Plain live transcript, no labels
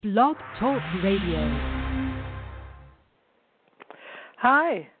Blog Talk Radio.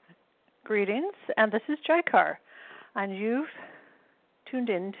 Hi, greetings, and this is Jaikar, and you've tuned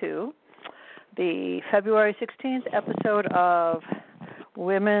into the February 16th episode of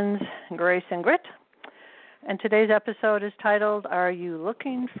Women's Grace and Grit, and today's episode is titled, Are You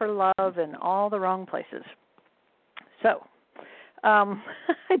Looking for Love in All the Wrong Places? So, I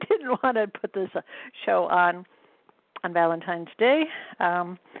didn't want to put this show on Valentine's Day.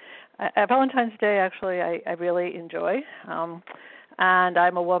 At Valentine's Day, actually, I really enjoy. And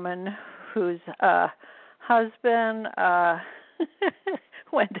I'm a woman whose husband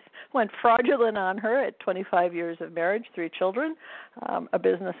went fraudulent on her at 25 years of marriage, 3 children, a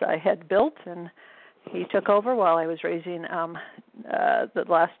business I had built, and he took over while I was raising the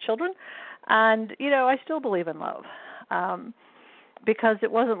last children. And, you know, I still believe in love because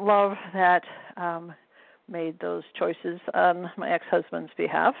it wasn't love that made those choices on my ex-husband's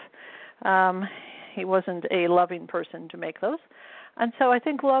behalf. He wasn't a loving person to make those. And so I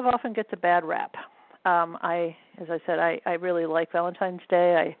think love often gets a bad rap. As I said, I really like Valentine's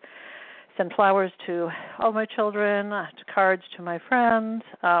Day. I send flowers to all my children, cards to my friends,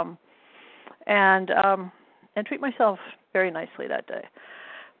 and treat myself very nicely that day.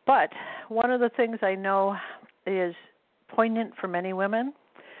 But one of the things I know is poignant for many women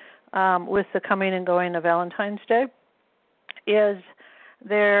with the coming and going of Valentine's Day is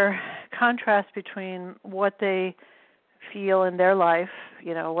their contrast between what they feel in their life,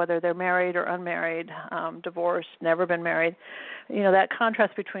 you know, whether they're married or unmarried, divorced, never been married, you know, that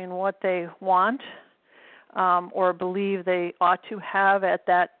contrast between what they want or believe they ought to have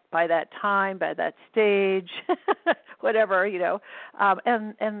by that time, by that stage, whatever, you know,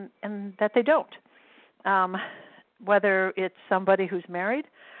 and that they don't. Whether it's somebody who's married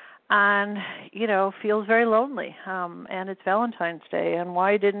and, you know, feels very lonely, and it's Valentine's Day, and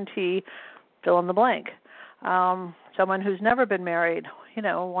why didn't he fill in the blank? Someone who's never been married, you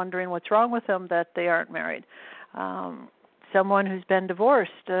know, wondering what's wrong with them that they aren't married. Someone who's been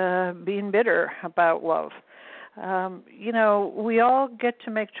divorced, being bitter about love. You know, we all get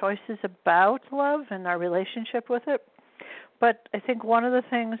to make choices about love and our relationship with it, but I think one of the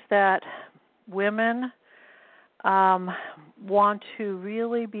things that women want to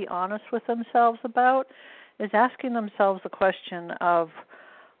really be honest with themselves about is asking themselves the question of,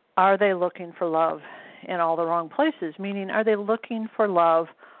 are they looking for love in all the wrong places? Meaning, are they looking for love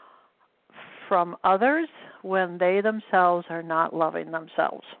from others when they themselves are not loving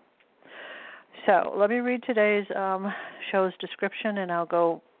themselves? So let me read today's show's description, and I'll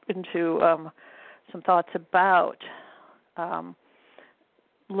go into some thoughts about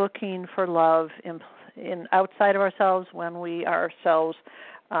looking for love in outside of ourselves when we ourselves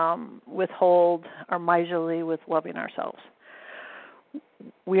withhold or miserly with loving ourselves.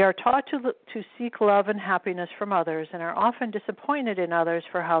 We are taught to seek love and happiness from others and are often disappointed in others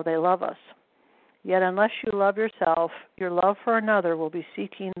for how they love us. Yet unless you love yourself, your love for another will be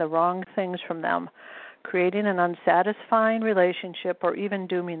seeking the wrong things from them, creating an unsatisfying relationship or even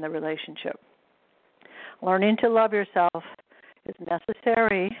dooming the relationship. Learning to love yourself is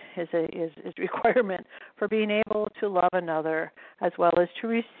necessary, is a requirement for being able to love another as well as to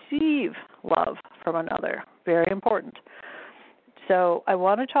receive love from another. Very important. So I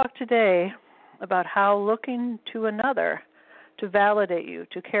want to talk today about how looking to another to validate you,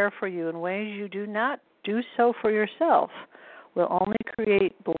 to care for you in ways you do not do so for yourself will only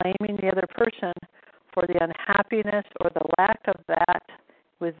create blaming the other person for the unhappiness or the lack of that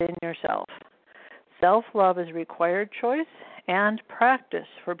within yourself. Self-love is a required choice and practice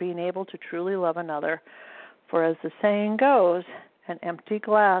for being able to truly love another. For as the saying goes, an empty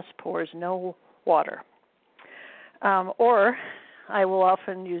glass pours no water. Or I will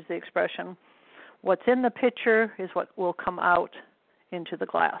often use the expression, what's in the pitcher is what will come out into the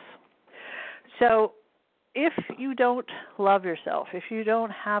glass. So if you don't love yourself, if you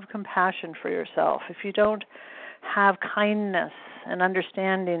don't have compassion for yourself, if you don't have kindness and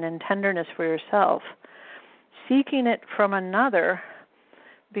understanding and tenderness for yourself, seeking it from another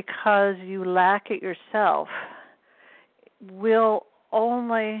because you lack it yourself will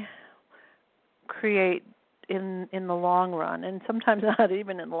only create in the long run, and sometimes not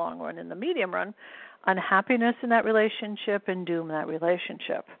even in the long run, in the medium run, unhappiness in that relationship and doom that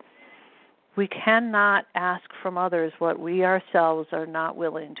relationship. We cannot ask from others what we ourselves are not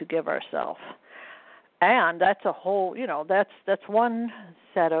willing to give ourselves. And that's a whole, you know, that's one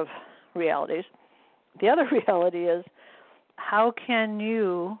set of realities. The other reality is, how can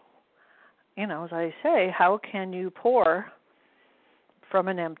you, you know, as I say, how can you pour from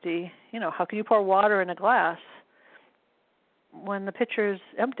an empty, you know, how can you pour water in a glass when the pitcher is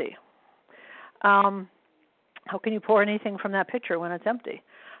empty? How can you pour anything from that pitcher when it's empty?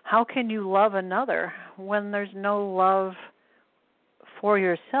 How can you love another when there's no love for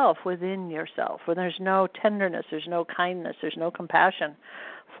yourself, within yourself, when there's no tenderness, there's no kindness, there's no compassion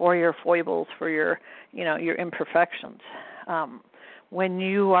for your foibles, for your imperfections? When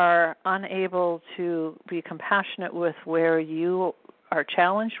you are unable to be compassionate with where you are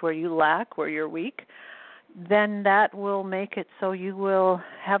challenged, where you lack, where you're weak, then that will make it so you will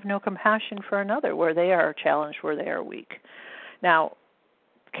have no compassion for another, where they are challenged, where they are weak. Now,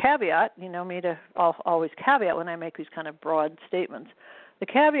 caveat, you know me to always caveat when I make these kind of broad statements. The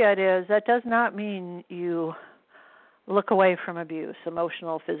caveat is that does not mean you look away from abuse,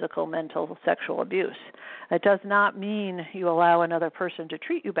 emotional, physical, mental, sexual abuse. It does not mean you allow another person to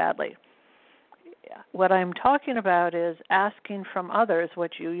treat you badly. What I'm talking about is asking from others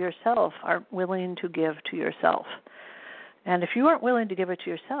what you yourself aren't willing to give to yourself. And if you aren't willing to give it to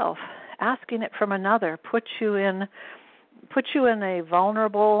yourself, asking it from another puts you in a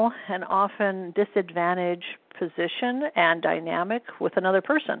vulnerable and often disadvantaged position and dynamic with another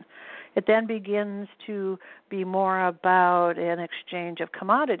person. It then begins to be more about an exchange of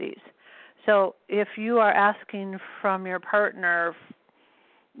commodities. So if you are asking from your partner,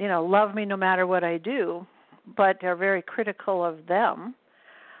 love me no matter what I do, but they're very critical of them,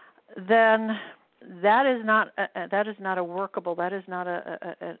 then that is not a workable, that is not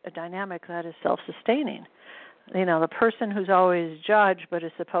a dynamic that is self-sustaining. The person who's always judged but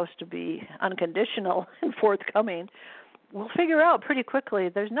is supposed to be unconditional and forthcoming will figure out pretty quickly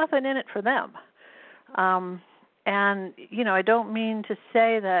there's nothing in it for them. I don't mean to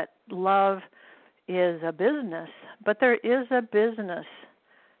say that love is a business, but there is a business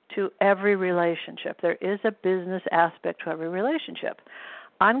to every relationship. There is a business aspect to every relationship.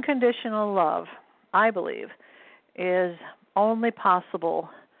 Unconditional love, I believe, is only possible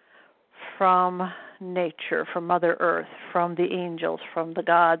from nature, from Mother Earth, from the angels, from the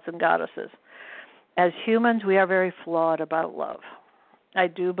gods and goddesses. As humans, we are very flawed about love. I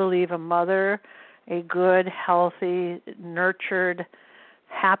do believe a mother, a good, healthy, nurtured,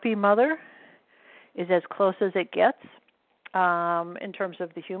 happy mother, is as close as it gets in terms of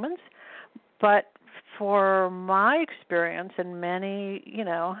the humans. But for my experience, and many,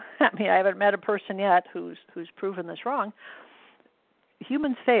 I haven't met a person yet who's proven this wrong.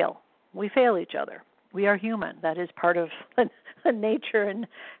 Humans fail. We fail each other. We are human. That is part of the nature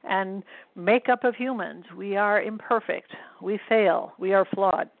and makeup of humans. We are imperfect. We fail. We are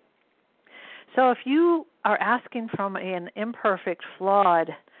flawed. So if you are asking from an imperfect, flawed,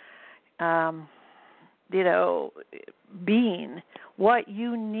 being, what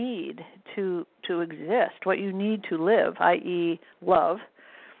you need to exist, what you need to live, i.e. love,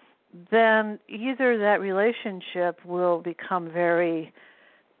 then either that relationship will become very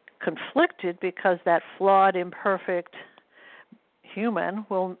conflicted because that flawed, imperfect human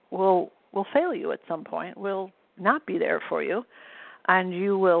will fail you at some point, will not be there for you, and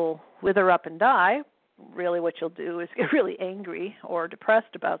you will wither up and die. Really what you'll do is get really angry or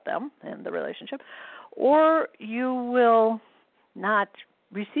depressed about them and the relationship, or you will not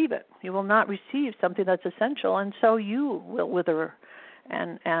receive it. You will not receive something that's essential, and so you will wither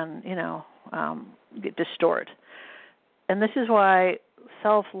and get distort. And this is why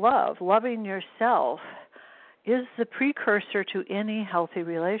self-love, loving yourself, is the precursor to any healthy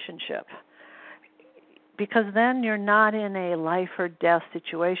relationship. Because then you're not in a life or death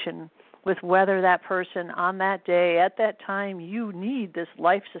situation with whether that person on that day, at that time, you need this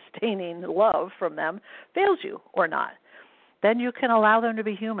life-sustaining love from them, fails you or not. Then you can allow them to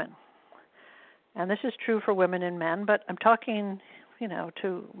be human. And this is true for women and men, but I'm talking,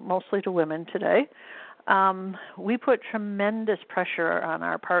 mostly to women today. We put tremendous pressure on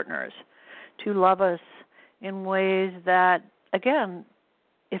our partners to love us in ways that, again,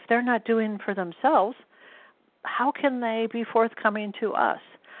 if they're not doing for themselves, how can they be forthcoming to us?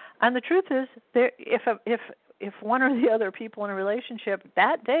 And the truth is, if one or the other people in a relationship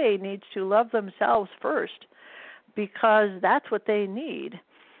that day needs to love themselves first because that's what they need,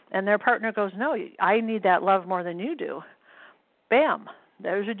 and their partner goes, no, I need that love more than you do, bam,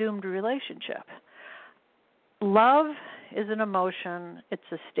 there's a doomed relationship. Love is an emotion. It's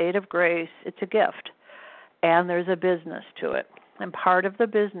a state of grace. It's a gift. And there's a business to it. And part of the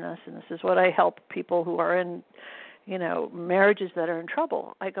business, and this is what I help people who are in, marriages that are in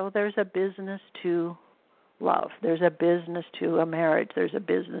trouble. I go, there's a business to love. There's a business to a marriage. There's a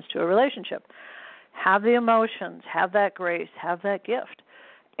business to a relationship. Have the emotions. Have that grace. Have that gift.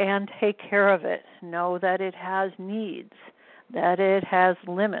 And take care of it. Know that it has needs. That it has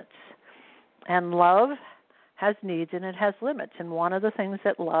limits. And love has needs and it has limits. And one of the things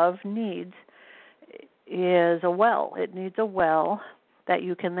that love needs is a well. It needs a well that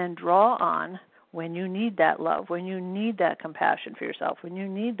you can then draw on when you need that love, when you need that compassion for yourself, when you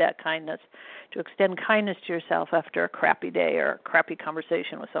need that kindness, to extend kindness to yourself after a crappy day or a crappy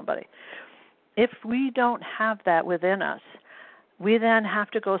conversation with somebody. If we don't have that within us, we then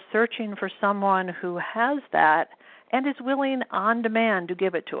have to go searching for someone who has that and is willing on demand to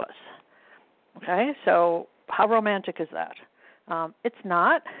give it to us. Okay, so how romantic is that? It's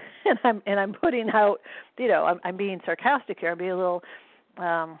not, and I'm putting out, I'm being sarcastic here, I'm being a little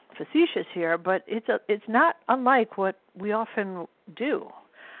facetious here, but it's not unlike what we often do,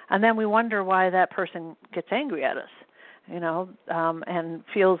 and then we wonder why that person gets angry at us, and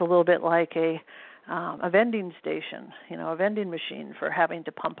feels a little bit like a vending station, a vending machine for having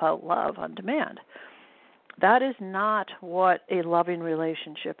to pump out love on demand. That is not what a loving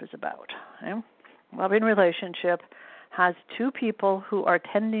relationship is about. Okay? Loving relationship has two people who are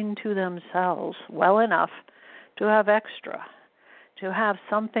tending to themselves well enough to have extra, to have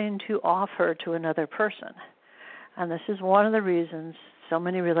something to offer to another person. And this is one of the reasons so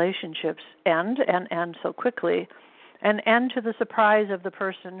many relationships end so quickly, and end to the surprise of the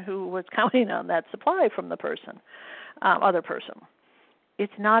person who was counting on that supply from the other person.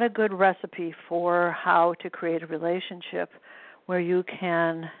 It's not a good recipe for how to create a relationship where you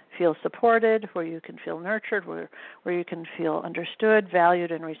can feel supported, where you can feel nurtured, where you can feel understood,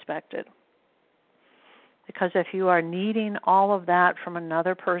 valued, and respected. Because if you are needing all of that from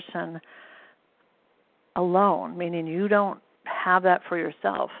another person alone, meaning you don't have that for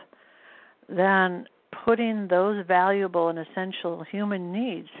yourself, then putting those valuable and essential human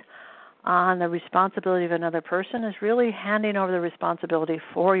needs on the responsibility of another person is really handing over the responsibility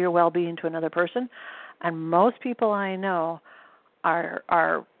for your well-being to another person. And most people I know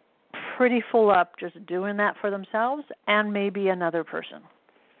are pretty full up just doing that for themselves and maybe another person.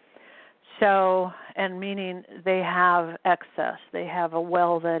 So, and meaning they have excess, they have a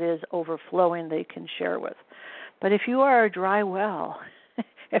well that is overflowing they can share with. But if you are a dry well,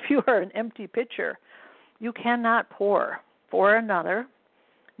 if you are an empty pitcher, you cannot pour for another,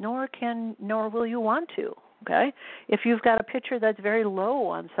 nor will you want to. Okay? If you've got a pitcher that's very low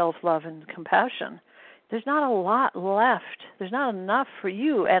on self-love and compassion, there's not a lot left. There's not enough for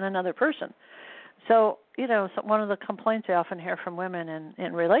you and another person. So, one of the complaints I often hear from women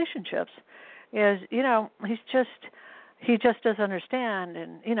in relationships is, he just doesn't understand,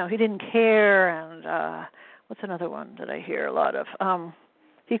 and, he didn't care, and what's another one that I hear a lot of?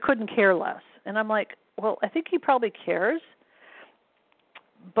 He couldn't care less. And I'm like, well, I think he probably cares,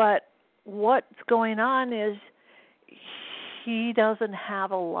 but what's going on is he doesn't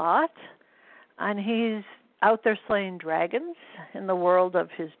have a lot, and he's out there slaying dragons in the world of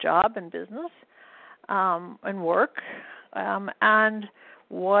his job and business and work. And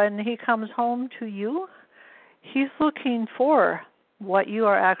when he comes home to you, he's looking for what you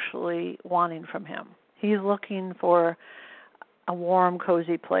are actually wanting from him. He's looking for a warm,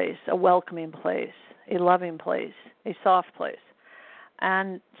 cozy place, a welcoming place, a loving place, a soft place.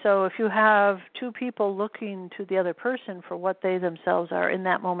 And so if you have two people looking to the other person for what they themselves are in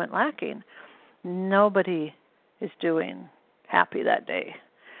that moment lacking, nobody is doing happy that day.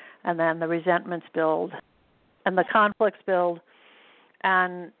 And then the resentments build and the conflicts build.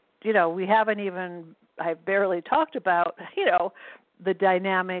 And, I've barely talked about, the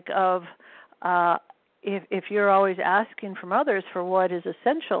dynamic of if you're always asking from others for what is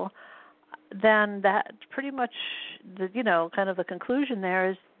essential, then that pretty much, kind of the conclusion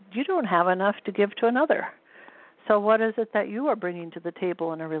there is you don't have enough to give to another. So what is it that you are bringing to the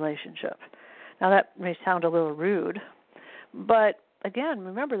table in a relationship? Now that may sound a little rude, but again,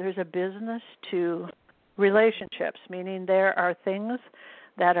 remember there's a business to relationships, meaning there are things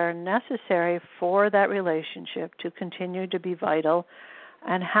that are necessary for that relationship to continue to be vital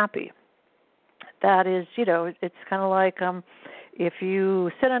and happy. That is, it's kind of like if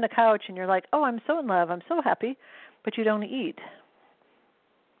you sit on a couch and you're like, oh, I'm so in love, I'm so happy, but you don't eat.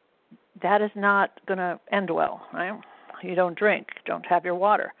 That is not going to end well, right? You don't drink, don't have your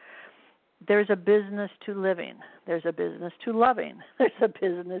water. There's a business to living. There's a business to loving. There's a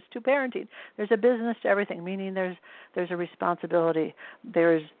business to parenting. There's a business to everything, meaning there's a responsibility.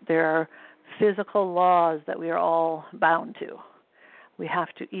 There are physical laws that we are all bound to. We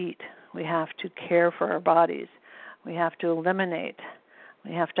have to eat. We have to care for our bodies. We have to eliminate.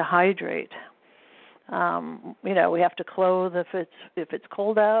 We have to hydrate. We have to clothe if it's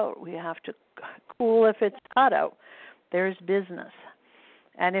cold out. We have to cool if it's hot out. There's business.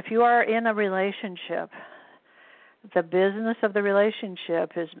 And if you are in a relationship The business of the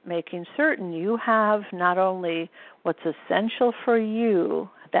relationship is making certain you have not only what's essential for you,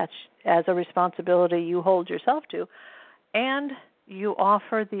 that's as a responsibility you hold yourself to, and you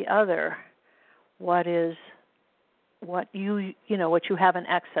offer the other what you have an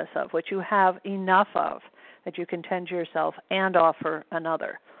excess of, what you have enough of, that you can tend to yourself and offer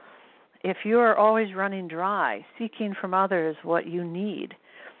another. If you are always running dry, seeking from others what you need,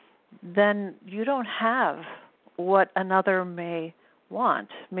 then you don't have what another may want,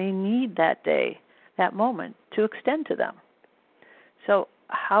 may need that day, that moment, to extend to them. So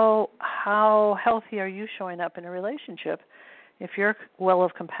how healthy are you showing up in a relationship if your well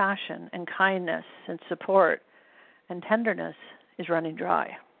of compassion and kindness and support and tenderness is running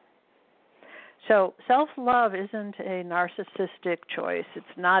dry? So self-love isn't a narcissistic choice. It's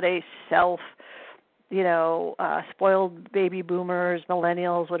not a spoiled baby boomers,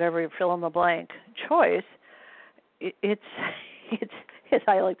 millennials, whatever, fill in the blank choice. It's as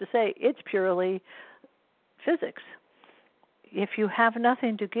I like to say, it's purely physics. If you have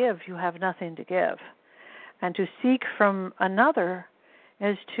nothing to give, you have nothing to give. And to seek from another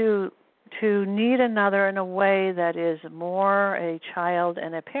is to need another in a way that is more a child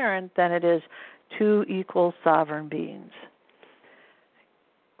and a parent than it is two equal sovereign beings.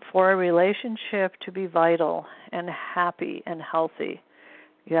 For a relationship to be vital and happy and healthy,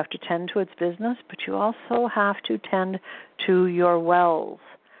 you have to tend to its business, but you also have to tend to your wells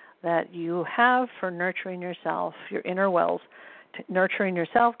that you have for nurturing yourself, your inner wells, nurturing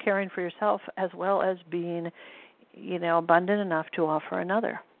yourself, caring for yourself, as well as being, abundant enough to offer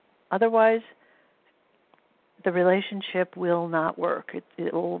another. Otherwise, the relationship will not work.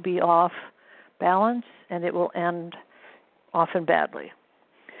 It will be off balance, and it will end often badly.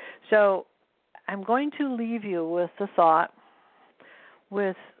 So I'm going to leave you with the thought,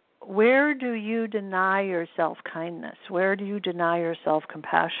 with where do you deny yourself kindness? Where do you deny yourself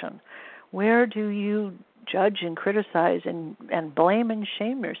compassion? Where do you judge and criticize and blame and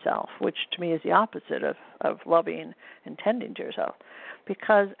shame yourself, which to me is the opposite of loving and tending to yourself?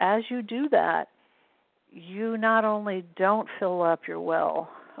 Because as you do that, you not only don't fill up your well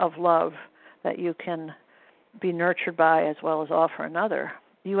of love that you can be nurtured by as well as offer another,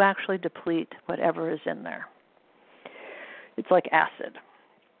 you actually deplete whatever is in there. It's like acid.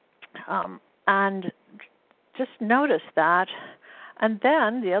 And just notice that. And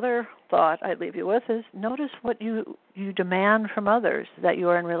then the other thought I'd leave you with is notice what you demand from others that you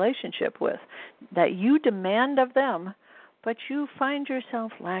are in relationship with, that you demand of them, but you find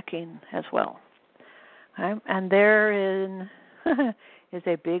yourself lacking as well. Okay? And therein is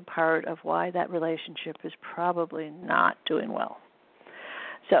a big part of why that relationship is probably not doing well.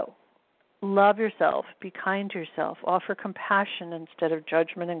 So, love yourself, be kind to yourself, offer compassion instead of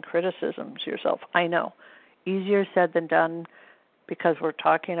judgment and criticism to yourself. I know, easier said than done, because we're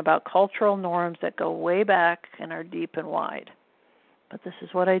talking about cultural norms that go way back and are deep and wide. But this is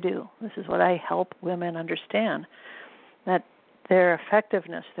what I do. This is what I help women understand, that their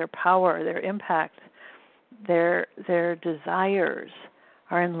effectiveness, their power, their impact, their desires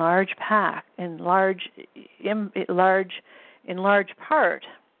are in large part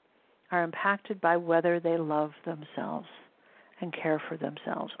are impacted by whether they love themselves and care for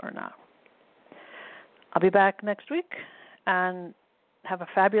themselves or not. I'll be back next week, and have a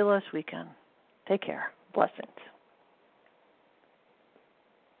fabulous weekend. Take care. Blessings.